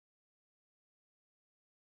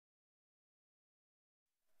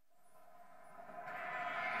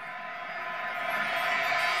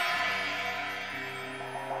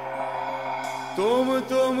तुम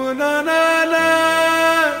ना ना ना,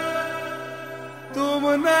 तुम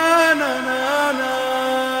ना ना ना ना,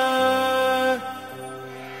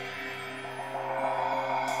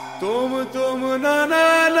 तुम ना ना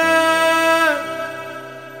ना,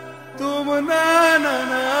 तुम ना ना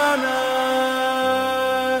ना ना,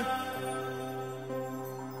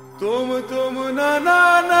 तुम ना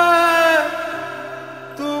ना ना,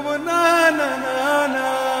 तुम ना ना ना ना।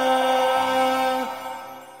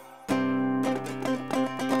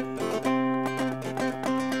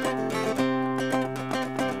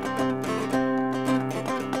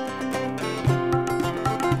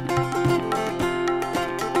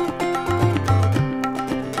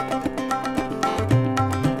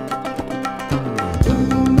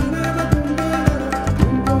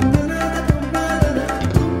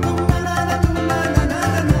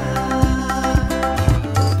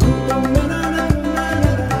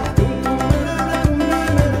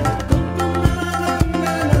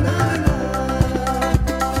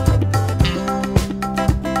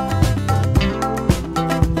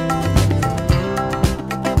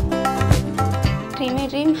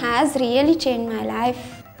 Dream has really changed my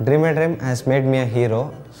life. Dream a Dream has made me a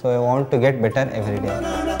hero, so I want to get better every day.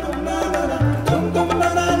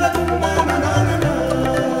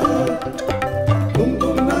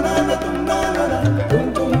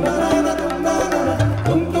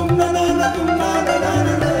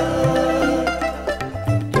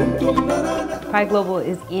 Pi Global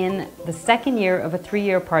is in the second year of a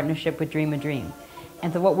 3-year partnership with Dream a Dream.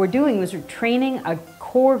 And so what we're doing is we're training a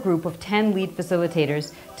core group of 10 lead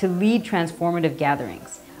facilitators to lead transformative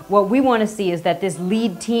gatherings. What we want to see is that this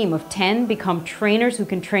lead team of 10 become trainers who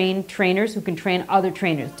can train trainers who can train other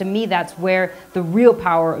trainers. To me, that's where the real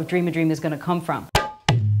power of Dream a Dream is going to come from.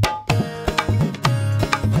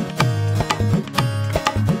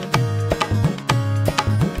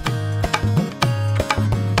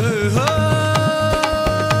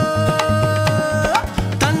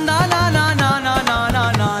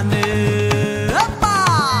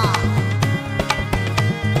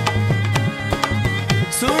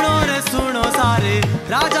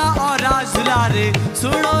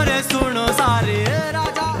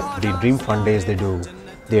 The Dream Fun Days they do,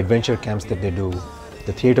 the adventure camps that they do,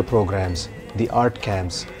 the theatre programs, the art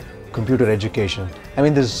camps, computer education. I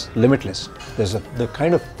mean, there's limitless. The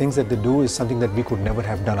kind of things that they do is something that we could never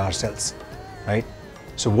have done ourselves, right?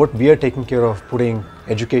 So what we are taking care of, putting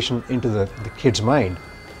education into the kid's mind,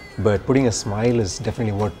 but putting a smile is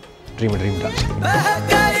definitely what Dream a Dream does.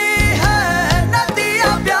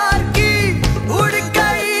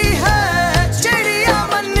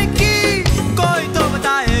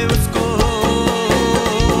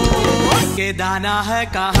 दाना है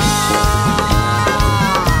कहाँ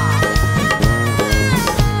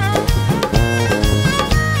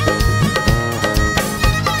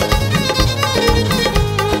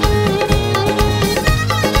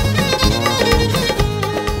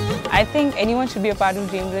I think anyone should be a part of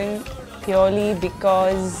Dream Dream purely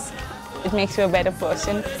because it makes you a better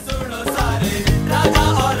person.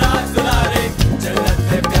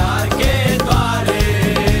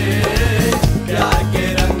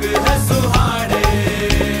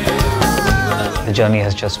 The journey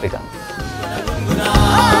has just begun.